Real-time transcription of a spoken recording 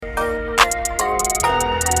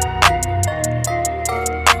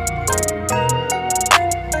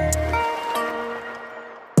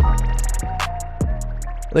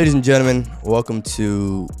Ladies and gentlemen, welcome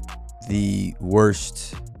to the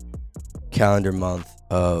worst calendar month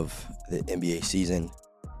of the NBA season,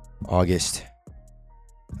 August.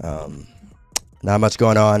 Not much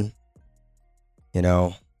going on,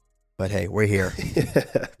 but hey, we're here.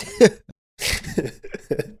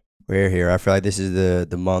 We're here. I feel like this is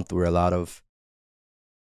the month where a lot of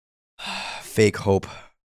fake hope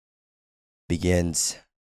begins.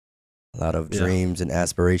 A lot of dreams and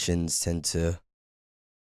aspirations tend to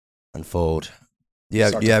unfold. Do you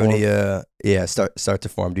have any start to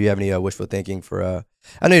form? Do you have any wishful thinking for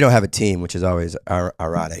I know you don't have a team, which is always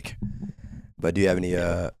ironic, but do you have any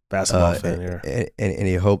basketball fan here?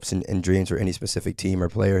 Any hopes and dreams for any specific team or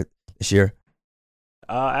player this year?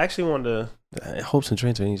 I actually wanted to hopes and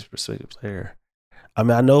dreams for any specific player. I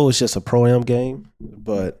mean, I know it's just a pro-am game,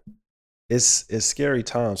 but it's scary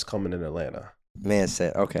times coming in Atlanta. Man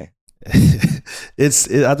said, okay. I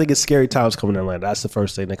think it's scary times coming in Atlanta. That's the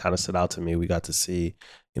first thing that kind of stood out to me. We got to see,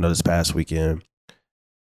 this past weekend,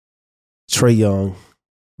 Trae Young,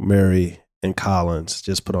 Murray, and Collins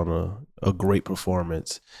just put on a great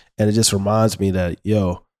performance. And it just reminds me that,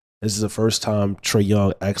 this is the first time Trae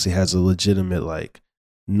Young actually has a legitimate,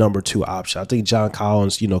 number two option. I think John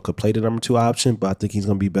Collins, could play the number two option, but I think he's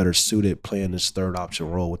going to be better suited playing this third option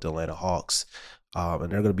role with the Atlanta Hawks. And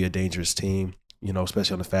they're going to be a dangerous team,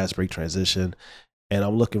 especially on the fast break transition. And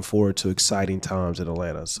I'm looking forward to exciting times in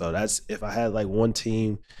Atlanta. So that's, if I had one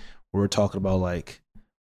team we're talking about,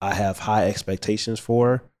 I have high expectations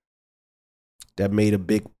for that made a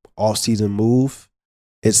big offseason move,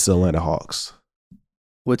 it's the Atlanta Hawks.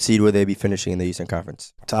 What seed would they be finishing in the Eastern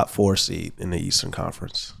Conference? Top 4 seed in the Eastern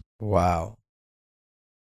Conference. Wow.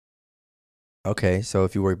 Okay, so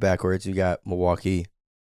if you work backwards, you got Milwaukee,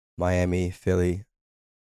 Miami, Philly.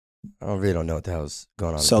 I really don't know what the hell's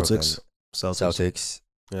going on. Celtics.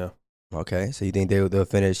 Yeah. Okay, so you think they'll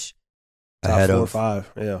finish top ahead 4 of or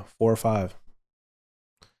 5? Yeah, 4 or 5.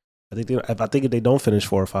 I think if they don't finish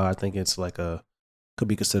 4 or 5, I think it's could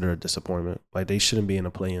be considered a disappointment. They shouldn't be in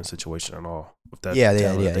a play-in situation at all with that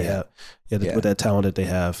with that talent that they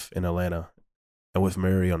have in Atlanta, and with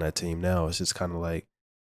Murray on that team now, it's just kind of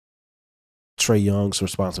Trae Young's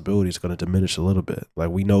responsibility is going to diminish a little bit.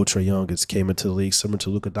 We know Trae Young came into the league similar to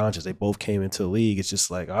Luka Doncic. They both came into the league. It's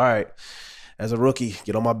just all right, as a rookie,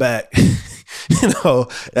 get on my back.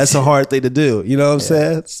 That's a hard thing to do. You know what I'm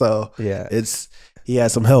saying? So he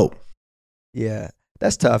has some help. Yeah,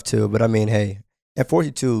 that's tough too. But I mean, hey, at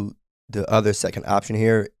 42, the other second option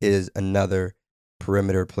here is another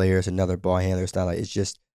perimeter player. It's another ball handler. It's not it's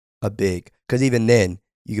just a big. Because even then,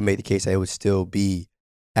 you can make the case that it would still be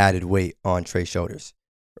added weight on Trae's shoulders,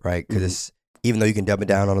 right? Because even though you can dumb it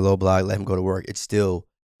down on a low block, let him go to work, it's still,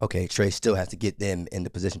 okay, Trae still has to get them in the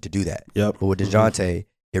position to do that. Yep. But with DeJounte,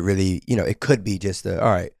 it really, it could be just all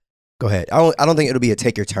right, go ahead. I don't think it'll be a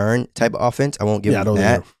take your turn type of offense. I won't give him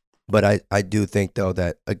that. Either. But I do think, though,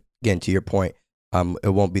 that, again, to your point,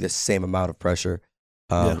 it won't be the same amount of pressure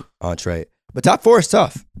on Trae. But top 4 is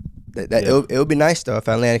tough. It would be nice, though, if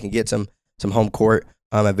Atlanta can get some home court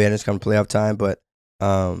advantage come playoff time. But,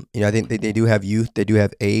 I think they do have youth. They do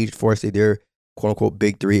have age. Fortunately, their quote-unquote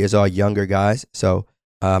big three is all younger guys. So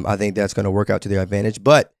I think that's going to work out to their advantage.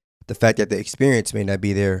 But the fact that the experience may not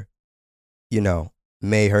be there,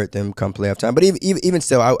 may hurt them come playoff time. But even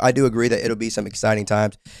still, I do agree that it'll be some exciting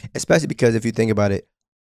times, especially because if you think about it,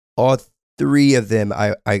 all 3 of them,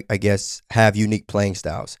 I guess, have unique playing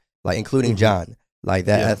styles, including John, that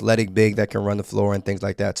athletic big that can run the floor and things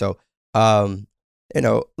like that. So,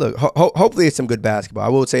 look, hopefully it's some good basketball. I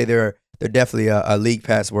will say they're definitely a league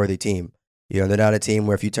pass worthy team. They're not a team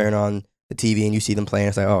where if you turn on the TV and you see them playing,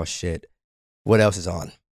 it's oh shit, what else is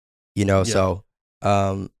on? So.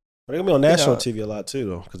 They're going to be on national TV a lot, too,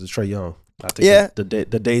 though, because it's Trae Young. I think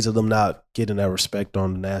the days of them not getting that respect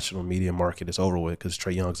on the national media market is over with because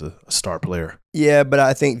Trae Young's a star player. Yeah, but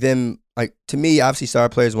I think them, to me, obviously star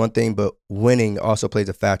player is one thing, but winning also plays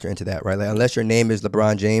a factor into that, right? Unless your name is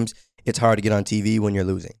LeBron James, it's hard to get on TV when you're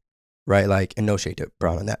losing, right? And no shade to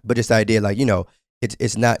Brown on that. But just the idea,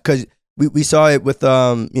 it's not, because we saw it with,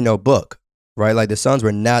 Book, right? The Suns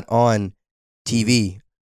were not on TV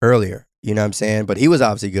earlier. You know what I'm saying? But he was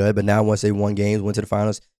obviously good. But now once they won games, went to the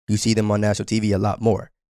finals, you see them on national TV a lot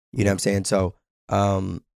more. You know what I'm saying? So,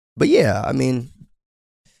 but yeah, I mean,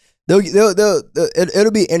 it'll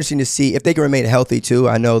be interesting to see if they can remain healthy too.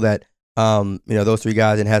 I know that, those 3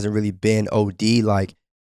 guys, it hasn't really been OD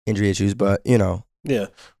injury issues, but Yeah.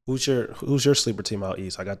 Who's your sleeper team out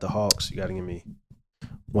east? I got the Hawks. You got to give me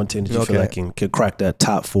one team that you feel like can crack that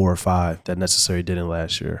top 4 or 5 that necessarily didn't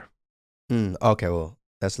last year. Okay, well,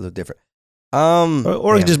 that's a little different.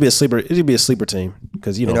 Or it could just be a sleeper. It could be a sleeper team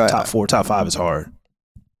because top 4, top 5 is hard.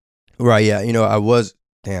 Right? Yeah. I was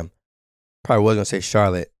probably was gonna say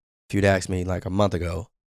Charlotte if you'd asked me like a month ago,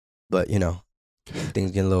 but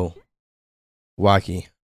things getting a little wacky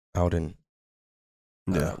out in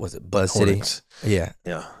was it Buzz Hornets. City?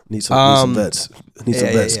 Yeah. Need some vets. Need some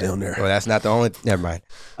vets down there. Well, that's not the only. Never mind.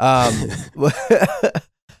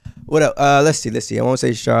 What else? Let's see. I won't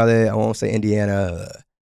say Charlotte. I won't say Indiana.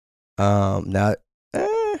 Not.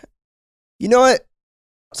 You know what?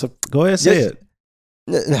 So go ahead and say it.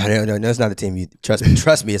 No, it's not the team you trust me.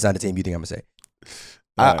 Trust me, it's not the team you think I'm gonna say.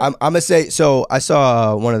 I'm gonna say. So I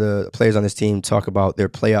saw one of the players on this team talk about their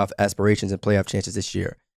playoff aspirations and playoff chances this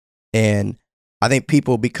year, and I think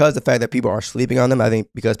because the fact that people are sleeping on them, I think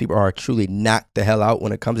because people are truly knocked the hell out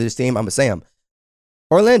when it comes to this team, I'm gonna say them.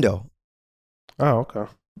 Orlando. Oh, okay.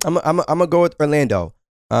 I'm gonna go with Orlando.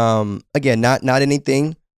 Again, not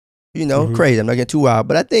anything, crazy. I'm not getting too wild,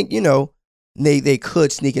 but I think they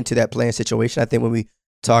could sneak into that playing situation. I think when we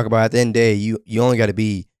talk about at the end of the day, you only got to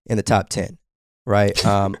be in the top 10, right?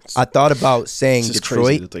 I thought about saying it's Detroit.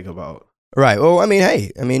 Crazy to think about. Right. Well, I mean,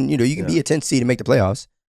 hey, you can be a 10 seed to make the playoffs.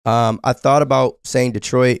 I thought about saying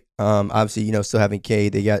Detroit. Obviously, still having K.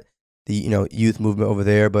 They got the youth movement over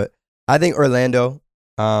there, but I think Orlando.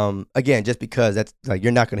 Again, just because that's like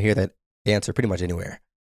you're not going to hear that answer pretty much anywhere.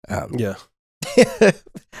 Yeah.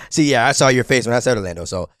 See, yeah, I saw your face when I said Orlando,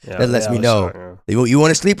 so that lets me know you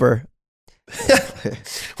want a sleeper.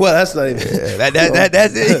 Well, that's not even.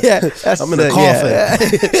 That's it. Yeah, I'm in a coffin.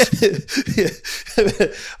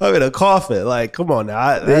 I'm in a coffin. Like, come on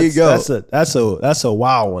now. There you go. That's a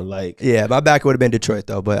wild one. Like, yeah, my back would have been Detroit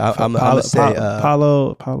though, but I'm gonna say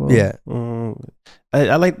Paulo. Yeah,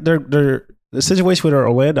 I like the situation with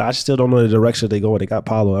Orlando. I still don't know the direction they go. They got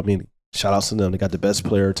Paulo. I mean, shout out to them. They got the best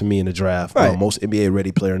player to me in the draft. Right. Most NBA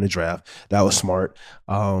ready player in the draft. That was smart.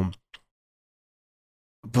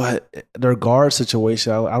 But their guard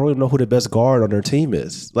situation, I don't even know who the best guard on their team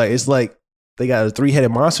is. Like, it's like they got a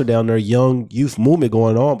 3-headed monster down there, young youth movement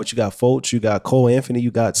going on, but you got Fultz, you got Cole Anthony,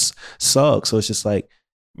 you got Suggs. So it's just like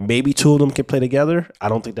maybe 2 of them can play together. I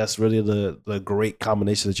don't think that's really the great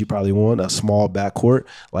combination that you probably want, a small backcourt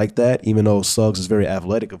like that, even though Suggs is very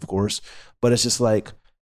athletic, of course. But it's just like,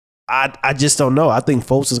 I just don't know. I think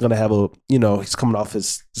Fultz is going to have he's coming off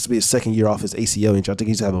this will be his second year off his ACL injury. I think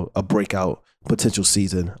he's going to have a breakout potential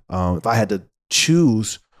season. If I had to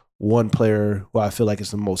choose one player who I feel like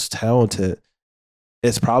is the most talented,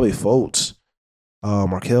 it's probably Fultz,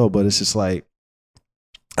 Markelle. But it's just like,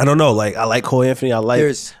 I don't know. Like, I like Cole Anthony.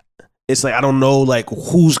 It's like, I don't know, like,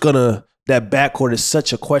 who's going to, that backcourt is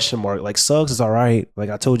such a question mark. Like, Suggs is all right.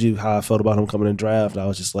 Like, I told you how I felt about him coming in draft. I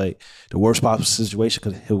was just like, the worst possible situation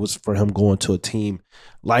because it was for him going to a team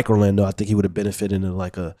like Orlando. I think he would have benefited in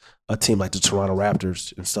like a team like the Toronto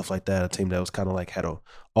Raptors and stuff like that. A team that was kind of like had a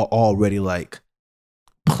already like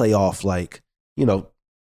playoff, like,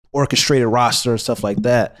 orchestrated roster and stuff like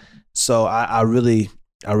that. So I really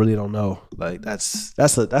don't know. Like, that's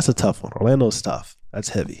a tough one. Orlando's tough. That's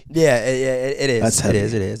heavy. Yeah, it is. That's heavy.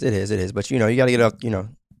 It is. But you got to get up. You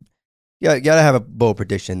got to have a bold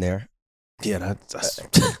prediction there. Yeah,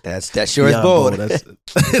 that's sure is bold.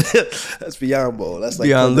 That's beyond bold. That's like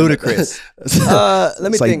beyond ludicrous. Let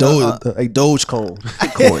me think. Like Dogecoin.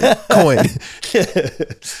 Coin.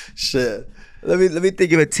 Shit. Let me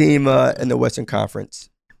think of a team in the Western Conference.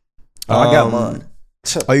 I got mine.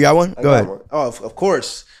 Oh, you got one? Go ahead. Oh, of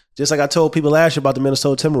course. Just like I told people last year about the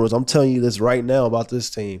Minnesota Timberwolves, I'm telling you this right now about this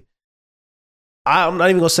team. I'm not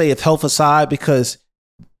even going to say if health aside because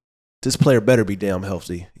this player better be damn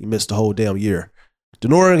healthy. He missed the whole damn year. The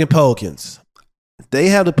New Orleans Pelicans, they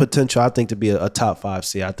have the potential, I think, to be a top 5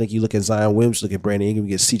 seed. I think you look at Zion Williams, look at Brandon Ingram,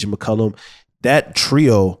 you get CJ McCollum. That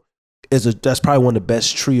trio that's probably one of the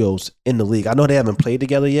best trios in the league. I know they haven't played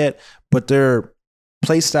together yet, but their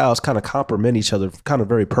play styles kind of complement each other kind of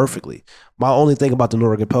very perfectly. My only thing about the New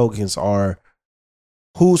Orleans Pelicans are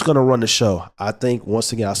who's going to run the show. I think,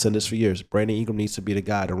 once again, I've said this for years, Brandon Ingram needs to be the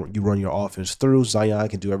guy that you run your offense through. Zion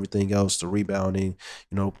can do everything else, the rebounding,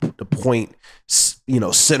 the point,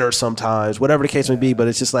 center sometimes, whatever the case may be. But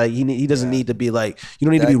it's just like he doesn't need to be like, you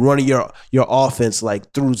don't need to be running your offense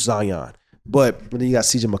like through Zion. But then you got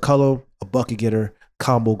CJ McCollum, a bucket getter,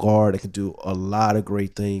 combo guard that can do a lot of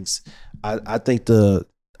great things. I think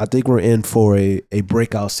we're in for a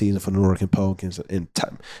breakout season for the New Orleans Pelicans. In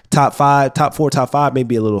top 5 may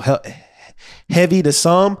be a little heavy to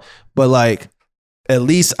some, but like at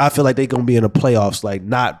least I feel like they're gonna be in the playoffs, like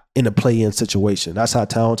not in a play-in situation. That's how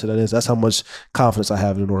talented that is. That's how much confidence I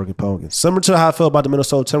have in the New Orleans Pelicans. Similar to how I feel about the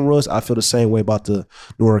Minnesota Timberwolves, I feel the same way about the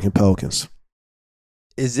New Orleans Pelicans.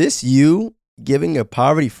 Is this you giving a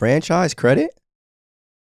poverty franchise credit?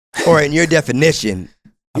 Or in your definition,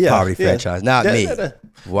 a poverty franchise, not me.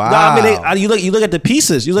 Wow. No, I mean, you look at the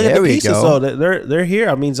pieces. You look at the pieces. Go. So they're here.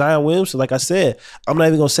 I mean, Zion Williamson, like I said, I'm not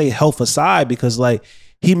even gonna say health aside because like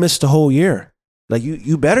he missed the whole year. Like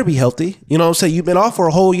you better be healthy. You know what I'm saying? You've been off for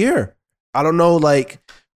a whole year. I don't know like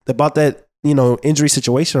about that, injury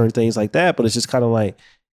situation or things like that, but it's just kind of like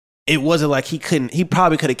it wasn't like he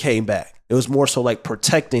probably could have came back. It was more so like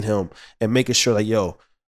protecting him and making sure like, yo,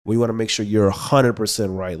 we want to make sure you're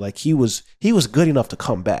 100% right. Like he was good enough to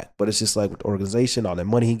come back, but it's just like with the organization, all that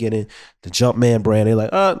money he getting, the Jumpman brand, they're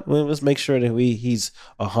like, well, let's make sure that he's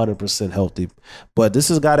 100% healthy. But this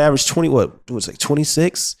is a guy that averaged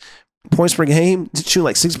 26 points per game, shooting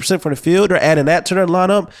like 60% from the field. They're adding that to their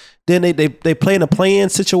lineup. Then they play in a play-in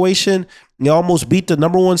situation. They almost beat the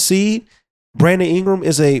number 1 seed. Brandon Ingram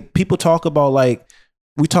people talk about like,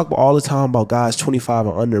 we talk about all the time about guys 25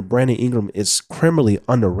 and under. Brandon Ingram is criminally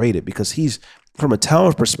underrated because he's, from a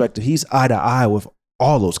talent perspective, he's eye to eye with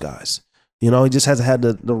all those guys. He just hasn't had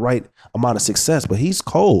the right amount of success, but he's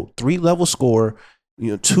cold. 3-level scorer,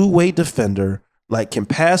 2-way defender, like can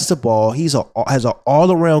pass the ball. Has an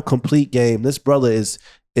all around complete game. This brother is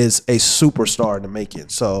a superstar in the making.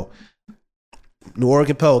 So New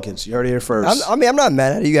Orleans Pelicans, you heard it here first. I'm not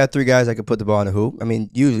mad at it. You got 3 guys that can put the ball in the hoop. I mean,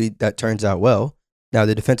 usually that turns out well. Now,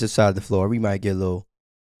 the defensive side of the floor, we might get a little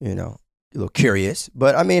curious.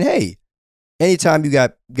 But, I mean, hey, anytime you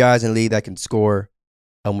got guys in the league that can score,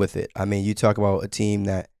 I'm with it. I mean, you talk about a team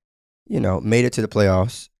that, made it to the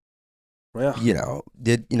playoffs,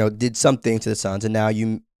 did something to the Suns, and now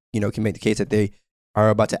you can make the case that they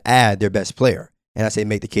are about to add their best player. And I say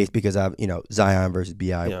make the case because I've, Zion versus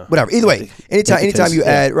BI, whatever. Either way, anytime you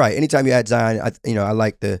add Zion, I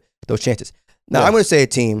like those chances. Now, I'm going to say a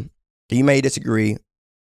team. You may disagree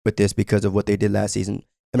with this because of what they did last season.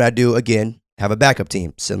 And I do, again, have a backup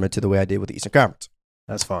team, similar to the way I did with the Eastern Conference.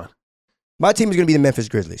 That's fine. My team is going to be the Memphis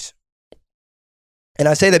Grizzlies. And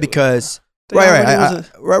I say that because...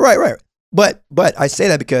 Right. But I say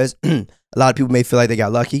that because a lot of people may feel like they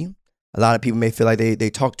got lucky. A lot of people may feel like they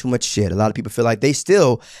talk too much shit. A lot of people feel like they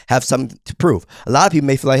still have something to prove. A lot of people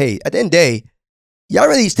may feel like, hey, at the end of the day, y'all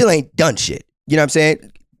really still ain't done shit. You know what I'm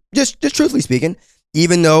saying? Just truthfully speaking.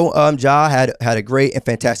 Even though Ja had a great and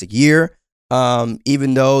fantastic year,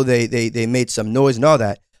 even though they made some noise and all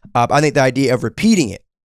that, I think the idea of repeating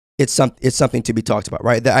it's something to be talked about,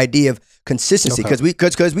 right? The idea of consistency, because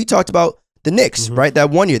we talked about the Knicks, right?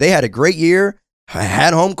 That one year they had a great year,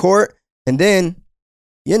 had home court, and then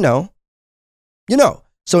so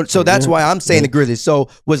that's wwhy I'm saying the Grizzlies. So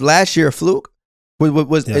was last year a fluke?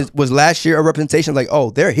 Was last year a representation of like,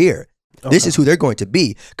 oh, they're here? Okay. This is who they're going to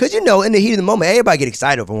be. Because, in the heat of the moment, everybody get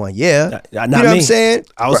excited for one. Yeah. You know what I'm saying?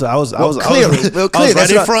 I was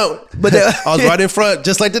right in front. But I was right in front,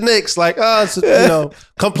 just like the Knicks. Like,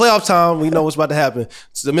 come playoff time, we know what's about to happen.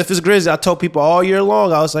 So the Memphis Grizzlies, I told people all year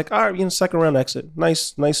long, I was like, all right, second round exit.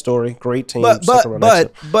 Nice story. Great team. But I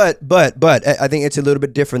think it's a little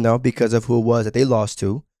bit different, though, because of who it was that they lost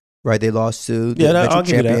to. Right? They lost to the eventual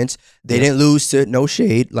champions. They didn't lose to, no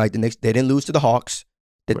shade, like the Knicks. They didn't lose to the Hawks.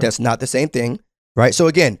 That's not the same thing, right? So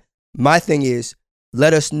again, my thing is,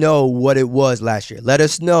 let us know what it was last year. Let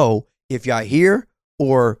us know if y'all here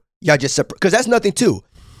or y'all just because that's nothing too,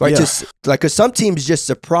 right? Just like because some teams just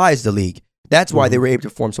surprised the league. That's why they were able to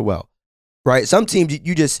perform so well, right? Some teams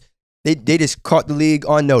they just caught the league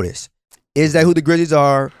on notice. Is that who the Grizzlies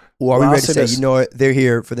are, or are we ready to say what, they're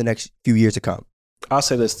here for the next few years to come? I'll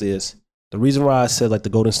say this: the reason why I said like the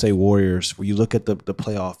Golden State Warriors, when you look at the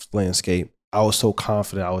playoff landscape. I was so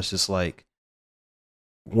confident. I was just like,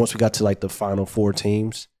 once we got to like the final 4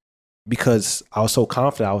 teams, because I was so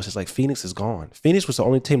confident, I was just like, Phoenix is gone. Phoenix was the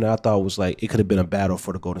only team that I thought was like, it could have been a battle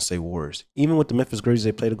for the Golden State Warriors. Even with the Memphis Grizzlies,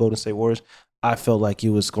 they played the Golden State Warriors. I felt like it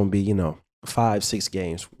was going to be, 5-6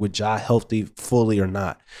 games with Ja healthy fully or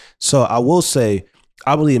not. So I will say,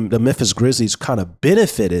 I believe the Memphis Grizzlies kind of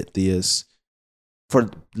benefited for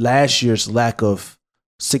last year's lack of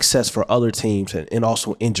success for other teams and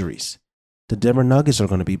also injuries. The Denver Nuggets are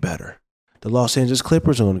going to be better. The Los Angeles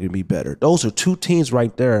Clippers are going to be better. Those are 2 teams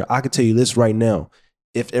right there. I can tell you this right now.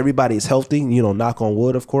 If everybody is healthy, knock on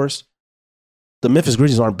wood, of course, the Memphis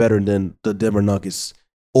Grizzlies aren't better than the Denver Nuggets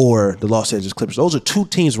or the Los Angeles Clippers. Those are 2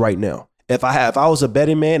 teams right now. If I was a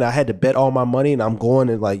betting man, I had to bet all my money and I'm going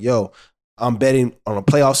and like, I'm betting on a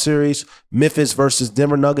playoff series, Memphis versus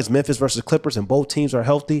Denver Nuggets, Memphis versus Clippers, and both teams are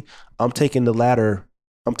healthy. I'm taking the latter.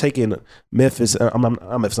 I'm taking Memphis.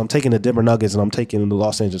 I'm taking the Denver Nuggets and I'm taking the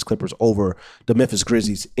Los Angeles Clippers over the Memphis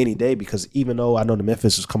Grizzlies any day because even though I know the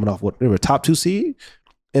Memphis is coming off they were top 2 seed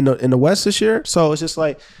in the West this year, so it's just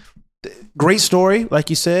like great story, like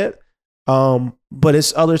you said. But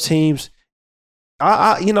it's other teams.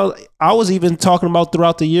 I was even talking about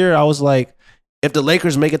throughout the year. I was like, if the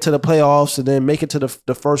Lakers make it to the playoffs and then make it to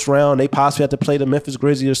the first round, they possibly have to play the Memphis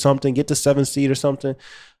Grizzlies or something, get the 7th seed or something.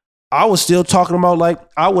 I was still talking about like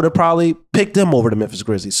I would have probably picked them over the Memphis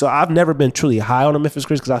Grizzlies. So I've never been truly high on the Memphis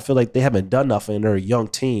Grizzlies because I feel like they haven't done nothing and they're a young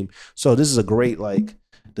team. So this is a great like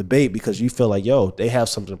debate because you feel like, yo, they have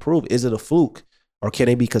something to prove. Is it a fluke or can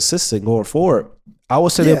they be consistent going forward? I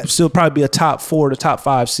would say they'll still probably be a top 4 to top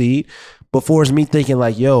 5 seed. Before it's me thinking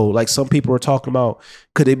like, yo, like some people were talking about,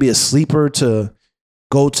 could they be a sleeper to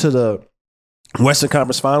go to the Western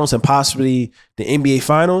Conference Finals and possibly the NBA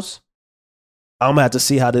Finals? I'm gonna have to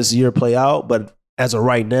see how this year play out, but as of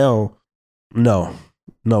right now, no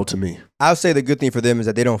to me. I'll say the good thing for them is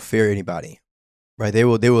that they don't fear anybody, right? They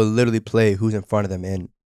will literally play who's in front of them, and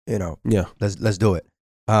let's do it.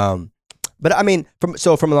 But I mean, from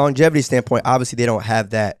a longevity standpoint, obviously they don't have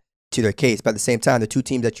that to their case. But at the same time, the two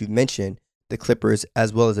teams that you've mentioned, the Clippers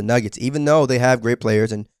as well as the Nuggets, even though they have great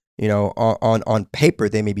players and on paper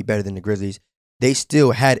they may be better than the Grizzlies, they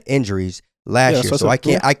still had injuries last year. So I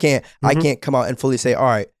can't come out and fully say, all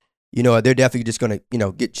right, they're definitely just going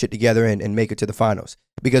to, get shit together and make it to the finals.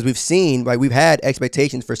 Because we've seen, like, we've had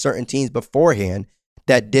expectations for certain teams beforehand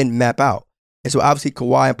that didn't map out. And so obviously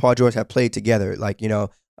Kawhi and Paul George have played together. Like,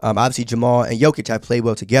 obviously Jamal and Jokic have played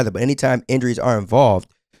well together. But anytime injuries are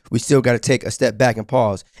involved, we still got to take a step back and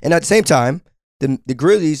pause. And at the same time, the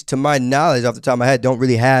Grizzlies, to my knowledge, off the top of my head, don't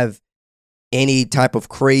really have any type of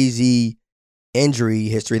crazy injury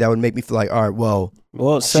history that would make me feel like, all right,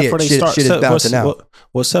 except for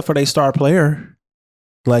their star player,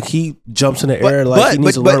 like he jumps in the air, like he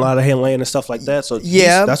needs to learn a lot of hand laying and stuff like that. So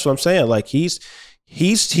that's what I'm saying. Like he's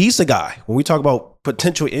the guy. When we talk about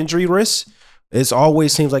potential injury risks, it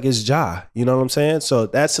always seems like it's Ja. You know what I'm saying? So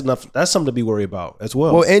that's enough. That's something to be worried about as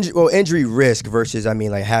well. Well, injury risk versus, I mean,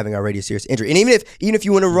 like having already a serious injury, and even if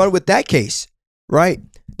you want to run with that case, right?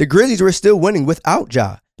 The Grizzlies were still winning without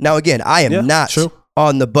Ja. Now, again, I am not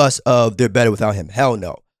on the bus of they're better without him. Hell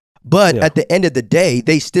no. But at the end of the day,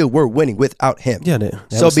 they still were winning without him. Yeah.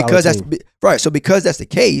 So because that's the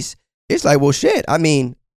case, it's like, well, shit. I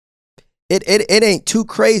mean, it ain't too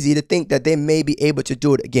crazy to think that they may be able to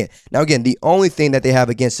do it again. Now, again, the only thing that they have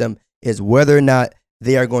against them is whether or not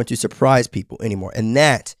they are going to surprise people anymore, and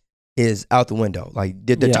that is out the window. Like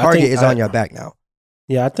the target is on your back now.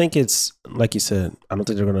 Yeah, I think it's like you said. I don't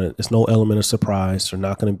think they're gonna. It's no element of surprise. They're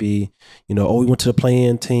not gonna be, we went to the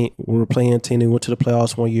play-in team. We were playing team. We went to the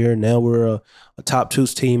playoffs one year. Now we're a top 2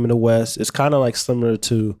 team in the West. It's kind of like similar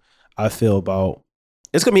to, I feel about.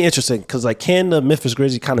 It's gonna be interesting because like, can the Memphis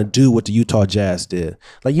Grizzlies kind of do what the Utah Jazz did?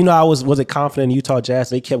 Like, I wasn't confident in Utah Jazz.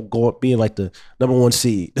 They kept being like the number 1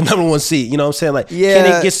 seed. You know what I'm saying? Like,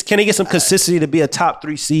 can they get some consistency to be a top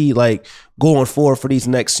 3 seed, like going forward for these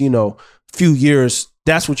next, few years?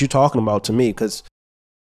 That's what you're talking about to me, because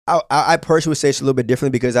I personally would say it's a little bit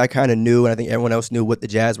different because I kind of knew, and I think everyone else knew what the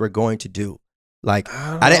Jazz were going to do. Like,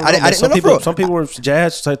 some people were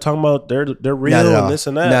Jazz talking about they're real and this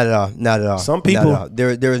and that. Not at all. Some people,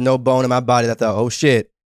 there was no bone in my body that thought, oh shit,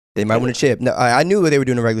 they might win a chip. No, I knew what they were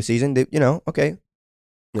doing in the regular season. Okay,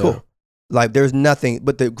 cool. Yeah. Like, there's nothing.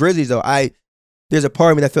 But the Grizzlies, though, there's a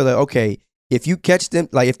part of me that feels like, okay, if you catch them,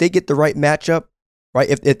 like if they get the right matchup. Right,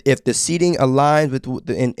 if the seeding aligns with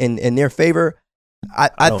in their favor,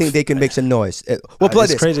 I think they can make some noise. Well, play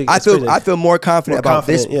this. Crazy. I feel more confident about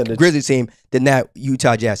this Grizzlies team than that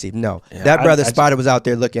Utah Jazz team. No, that brother Spider was out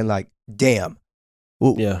there looking like, damn.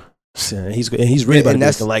 Ooh. Yeah, he's really about to be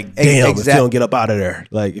looking like, damn, if you don't get up out of there.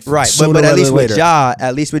 Like, right, but at least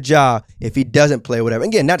with Ja, if he doesn't play, whatever.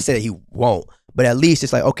 Again, not to say that he won't, but at least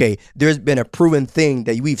it's like, okay, there's been a proven thing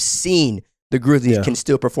that we've seen. The Grizzlies can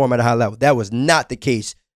still perform at a high level. That was not the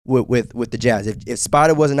case with the Jazz. If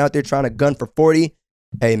Spider wasn't out there trying to gun for 40,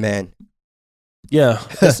 hey man. Yeah,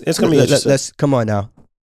 it's gonna be interesting. Let's come on now.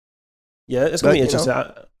 Yeah, it's gonna be interesting.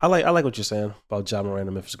 I like what you're saying about Ja Morant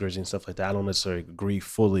and Memphis Grizzlies and stuff like that. I don't necessarily agree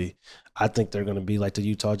fully. I think they're gonna be like the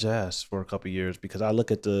Utah Jazz for a couple of years because I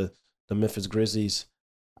look at the Memphis Grizzlies,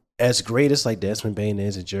 as great as like Desmond Bane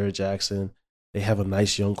is and Jared Jackson. They have a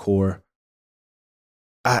nice young core.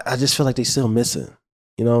 I just feel like they still missing.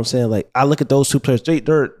 You know what I'm saying? Like, I look at those 2 players.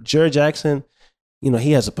 Jared Jackson,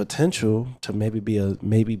 he has a potential to maybe be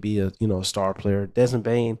a star player. Desmond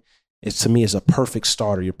Bane to me is a perfect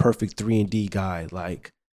starter, your perfect 3-and-D guy.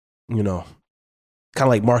 Like, kind of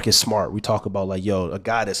like Marcus Smart. We talk about like, a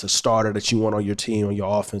guy that's a starter that you want on your team, on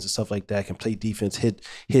your offense and stuff like that, can play defense, hit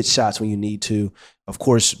shots when you need to. Of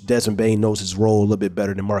course, Desmond Bane knows his role a little bit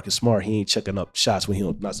better than Marcus Smart. He ain't checking up shots when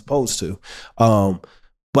he's not supposed to.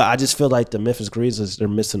 But I just feel like the Memphis Grizzlies,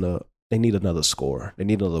 they need another scorer. They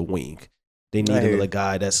need another wing. They need another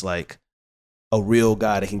guy that's like a real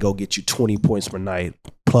guy that can go get you 20 points per night,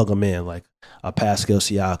 plug them in, like a Pascal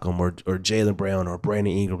Siakam or Jaylen Brown or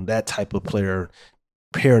Brandon Ingram, that type of player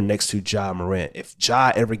paired next to Ja Morant. If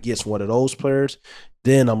Ja ever gets one of those players,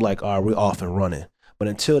 then I'm like, all right, we're off and running. But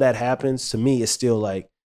until that happens, to me, it's still like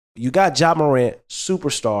you got Ja Morant,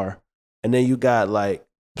 superstar, and then you got like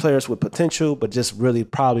players with potential, but just really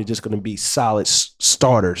probably just going to be solid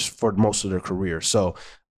starters for most of their career. So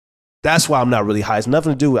that's why I'm not really high. It's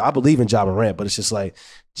nothing to do with, I believe in Ja Morant, but it's just like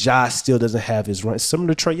Ja still doesn't have his run. It's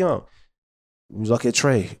similar to Trae Young. You look at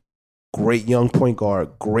Trae, great young point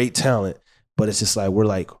guard, great talent, but it's just like, we're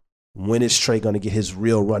like, when is Trae going to get his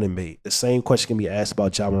real running mate? The same question can be asked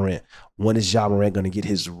about Ja Morant. When is Ja Morant going to get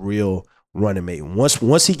his real running mate?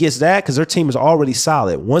 Once he gets that, because their team is already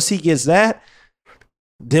solid. Once he gets that,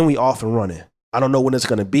 then we off and running. I don't know when it's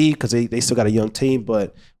going to be because they still got a young team,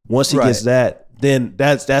 but once he gets that, then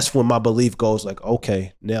that's when my belief goes like,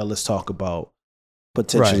 okay, now let's talk about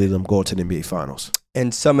potentially them going to the NBA Finals.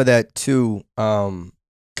 And some of that too,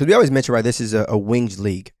 because we always mention, right, this is a wings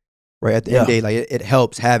league, right? At the end of the day, like it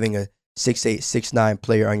helps having a 6'8", 6'9"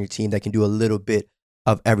 player on your team that can do a little bit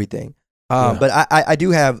of everything. But I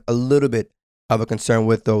do have a little bit of a concern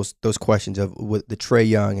with those questions of with the Trae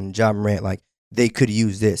Young and Ja Morant, like they could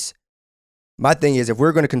use this. My thing is, if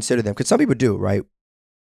we're going to consider them, because some people do, right?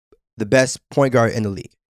 The best point guard in the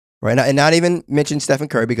league, right? And not even mention Stephen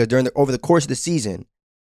Curry, because over the course of the season,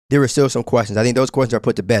 there were still some questions. I think those questions are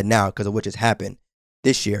put to bed now because of what just happened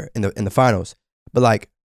this year in the finals. But like,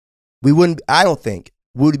 I don't think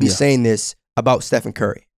we would be saying this about Stephen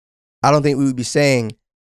Curry. I don't think we would be saying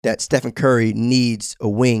that Stephen Curry needs a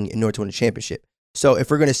wing in order to win a championship. So if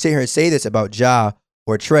we're going to sit here and say this about Ja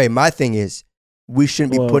or Trae, my thing is, we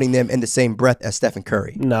shouldn't be putting them in the same breath as Stephen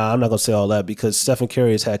Curry. Nah, I'm not going to say all that because Stephen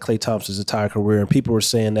Curry has had Klay Thompson's entire career, and people were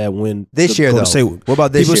saying that when this year, though. What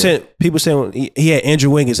about this year? People saying he had Andrew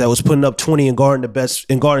Wiggins that was putting up 20 and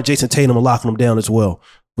guarding Jason Tatum and locking him down as well.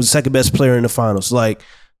 Was the second best player in the finals. Like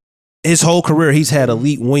his whole career, he's had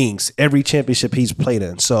elite wings every championship he's played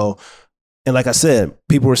in. So, and like I said,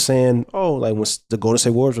 people were saying, oh, like when the Golden State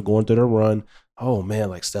Warriors were going through their run, oh man,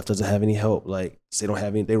 like Steph doesn't have any help. Like they don't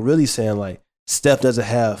have any. They're really saying like, Steph doesn't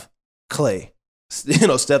have Klay. You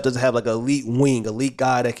know, Steph doesn't have like an elite wing, elite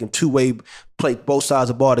guy that can two-way play both sides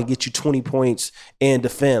of the ball to get you 20 points and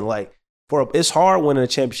defend. Like, it's hard winning a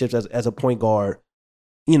championship as a point guard,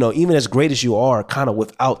 you know, even as great as you are, kind of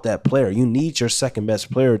without that player. You need your second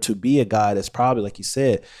best player to be a guy that's probably, like you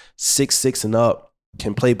said, 6'6" and up,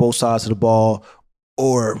 can play both sides of the ball,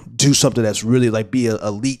 or do something that's really like be an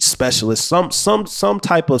elite specialist, some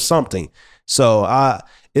type of something. So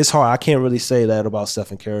it's hard. I can't really say that about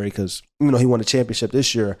Stephen Curry because, you know, he won a championship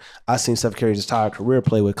this year. I've seen Stephen Curry's entire career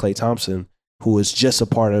play with Klay Thompson, who is just a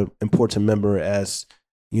part of important member as,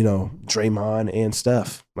 you know, Draymond and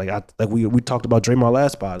Steph. Like we talked about Draymond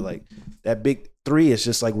last pod. Like that big three is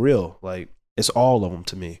just like real. Like it's all of them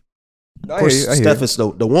to me. Of course, Steph is the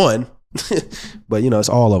one, but you know, it's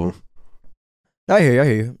all of them. I hear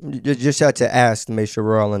you. Just had to ask to make sure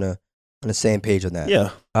we're all on the same page on that.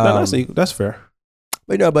 Yeah, that's fair.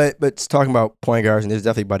 But no, but it's talking about point guards, and there's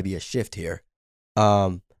definitely about to be a shift here.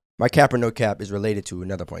 My cap or no cap is related to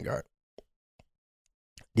another point guard,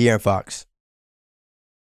 De'Aaron Fox.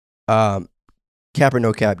 Cap or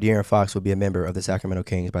no cap, De'Aaron Fox will be a member of the Sacramento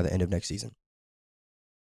Kings by the end of next season.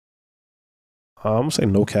 I'm gonna say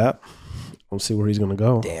no cap. We'll see where he's gonna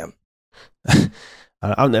go. Damn.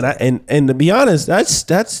 And to be honest,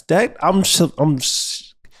 that's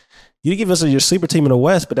you give us your sleeper team in the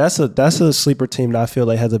West, but that's a sleeper team that I feel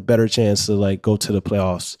like has a better chance to like go to the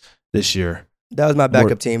playoffs this year. That was my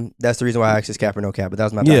backup team. That's the reason why I asked this cap or no cap, but that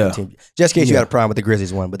was my backup team. Just in case you had a problem with the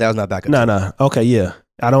Grizzlies one, but that was my backup team. No. Okay, yeah.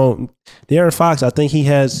 De'Aaron Fox, I think he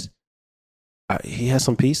has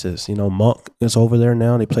some pieces. You know, Monk is over there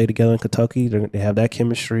now. They play together in Kentucky. They have that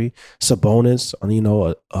chemistry. Sabonis, you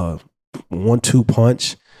know, a 1-2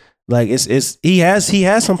 punch. Like he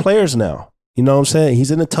has some players now. You know what I'm saying?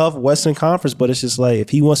 He's in a tough Western Conference, but it's just like if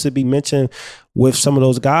he wants to be mentioned with some of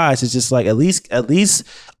those guys, it's just like at least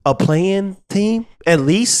a playing team. At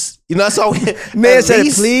least, you know, that's all. Man said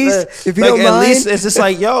it, please. If you like, don't mind. At least it's just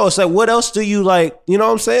like, yo, it's like, what else do you like? You know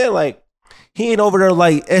what I'm saying? Like he ain't over there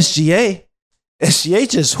like SGA. SGA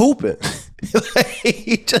just hooping.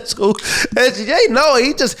 He just go SGA. No,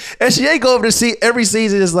 he just SGA go over to see every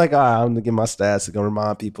season. Just like, I'm gonna get my stats. I'm gonna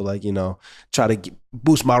remind people, like, try to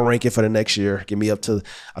boost my ranking for the next year. Get me up to.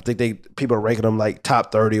 I think people are ranking them like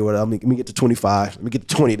top 30 or whatever. Let me get to 25. Let me get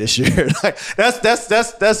to 20 this year. Like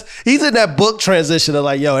that's. He's in that book transition of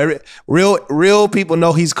like, yo, real people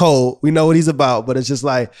know he's cold. We know what he's about, but it's just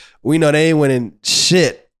like we know they ain't winning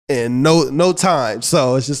shit in no time.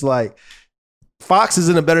 So it's just like. Fox is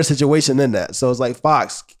in a better situation than that. So it's like,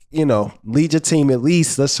 Fox, lead your team at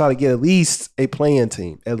least. Let's try to get at least a playing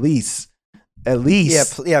team. At least.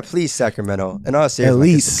 Yeah, please, Sacramento. And all seriousness, at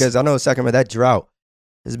least. Because I know Sacramento, that drought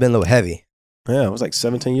has been a little heavy. Yeah, it was like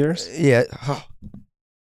 17 years. Yeah.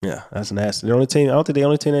 Yeah, that's nasty. I don't think the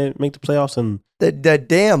only team that make the playoffs. And the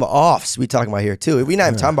damn offs we talking about here, too. We're not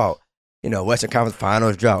even talking about, Western Conference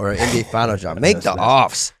Finals drought or NBA Finals drought. Make the nasty.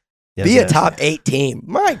 Offs. Yeah, be a top 8 team.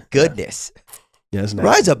 My goodness. Yeah, it's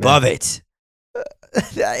rise above it.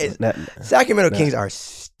 Sacramento Kings are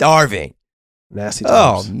starving. Nasty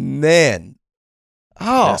times. Oh, man.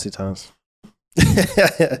 Oh. Nasty times.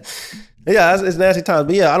 Yeah, it's nasty times.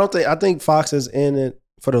 But yeah, I think Fox is in it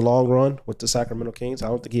for the long run with the Sacramento Kings. I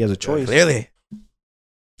don't think he has a choice. Clearly.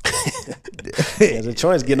 He has a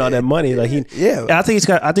choice getting all that money. Like I think he's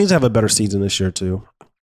gonna have a better season this year too.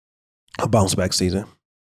 A bounce back season.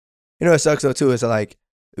 It sucks though too. It's like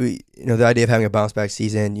the idea of having a bounce back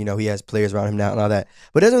season. He has players around him now and all that,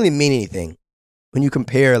 but it doesn't really mean anything when you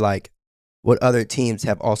compare like what other teams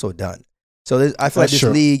have also done. So I feel like this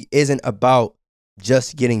league isn't about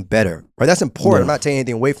just getting better, right? That's important. Yeah. I'm not taking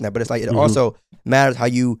anything away from that, but it's like it also matters how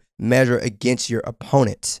you measure against your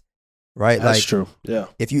opponents, right? That's true. Yeah.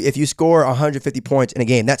 If you score 150 points in a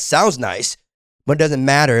game, that sounds nice, but it doesn't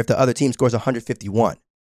matter if the other team scores 151.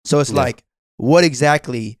 So it's like, what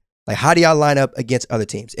exactly? Like, how do y'all line up against other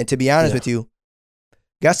teams? And to be honest with you,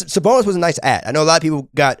 Sabonis was a nice ad. I know a lot of people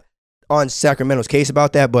got on Sacramento's case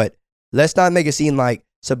about that, but let's not make it seem like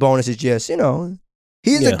Sabonis is just,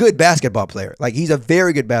 he's a good basketball player. Like, he's a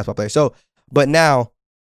very good basketball player. So, but now,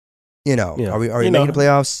 are we making the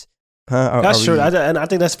playoffs? Huh? That's true. And I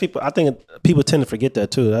think that's people. I think people tend to forget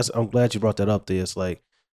that too. I'm glad you brought that up. There, it's like,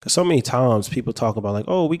 because so many times people talk about like,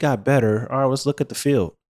 oh, we got better. All right, let's look at the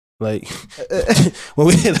field. Like,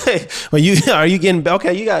 are you getting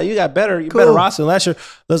okay? You got better. You better roster than last year.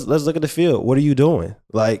 Let's look at the field. What are you doing?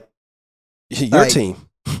 Like, your team,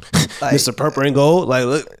 Mr. Purple and Gold. Like,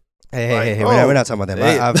 look. Hey, we're not talking about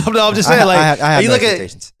that. I'm just saying, like, I have you no look at,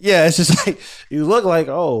 it's just like you look like,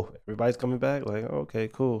 oh, everybody's coming back. Like, okay,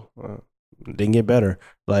 cool. Didn't get better.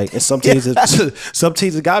 Like, and some teams, some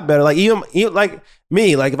teams have got better. Like even like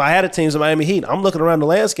me. Like, if I had a team in Miami Heat, I'm looking around the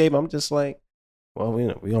landscape. I'm just like, well,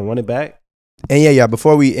 we gonna run it back. And yeah.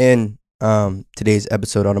 Before we end today's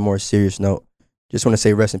episode on a more serious note, just want to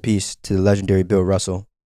say rest in peace to the legendary Bill Russell.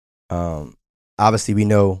 Obviously, we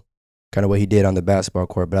know kind of what he did on the basketball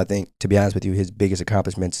court, but I think, to be honest with you, his biggest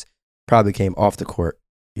accomplishments probably came off the court.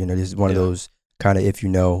 This is one of those kind of if you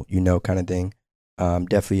know kind of thing.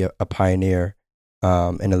 Definitely a pioneer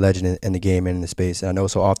and a legend in the game and in the space. And I know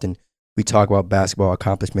so often we talk about basketball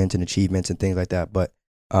accomplishments and achievements and things like that, but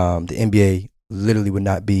the NBA literally would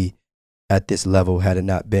not be at this level had it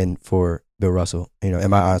not been for Bill Russell, in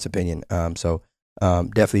my honest opinion. So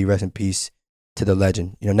definitely rest in peace to the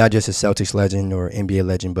legend, not just a Celtics legend or NBA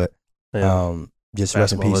legend, but just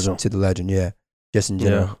rest in peace legend. To the legend, just in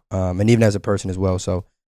general, and even as a person as well. So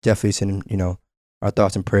definitely sending, our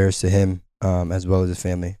thoughts and prayers to him, as well as his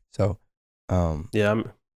family. So,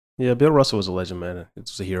 Bill Russell was a legend, man.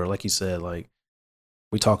 It's a hero, like you said. Like,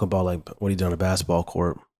 we talk about like what he did on the basketball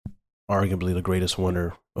court, arguably the greatest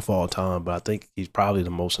winner of all time. But I think he's probably the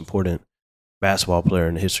most important basketball player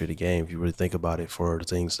in the history of the game, if you really think about it, for the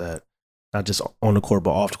things that not just on the court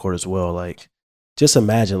but off the court as well. Like, just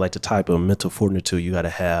imagine like the type of mental fortitude you got to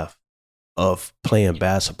have of playing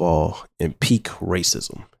basketball in peak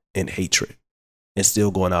racism and hatred and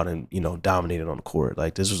still going out and, dominating on the court.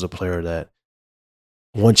 Like, this was a player that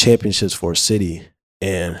won championships for a city,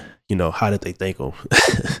 and, how did they thank him?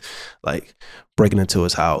 Like, breaking into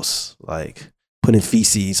his house, like putting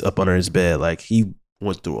feces up under his bed. Like, he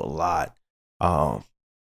went through a lot.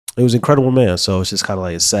 It was an incredible, man. So it's just kind of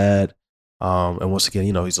like, it's sad. And once again,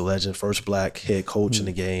 he's a legend, first black head coach in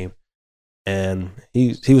the game. And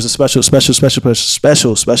he was a special,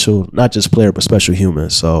 not just player, but special human.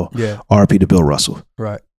 So RIP to Bill Russell.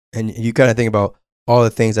 Right. And you kind of think about all the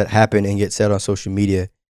things that happen and get said on social media.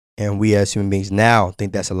 And we as human beings now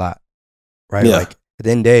think that's a lot. Right. Yeah. Like, at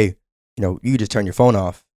the end of the day, you could just turn your phone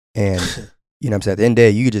off and, at the end of the day,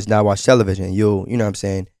 you could just not watch television and you'll,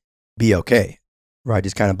 be okay. right?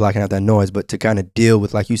 Just kind of blocking out that noise, but to kind of deal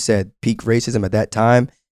with, like you said, peak racism at that time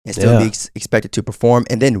and still be expected to perform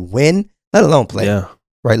and then win, let alone play,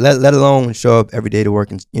 right? Let alone show up every day to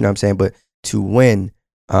work, and you know what I'm saying. But to win,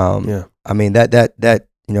 I mean that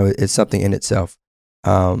you know is something in itself.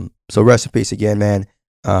 So rest in peace again, man.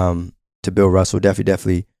 To Bill Russell,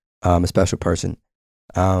 definitely a special person.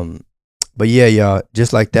 But yeah, y'all,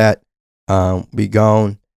 just like that, we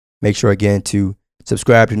gone. Make sure again to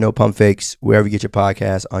subscribe to No Pump Fakes wherever you get your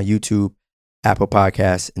podcasts, on YouTube, Apple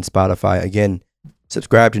Podcasts, and Spotify. Again,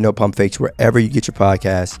 subscribe to No Pump Fakes wherever you get your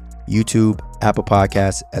podcasts, YouTube, Apple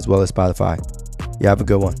Podcasts, as well as Spotify. You have a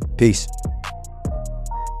good one. Peace.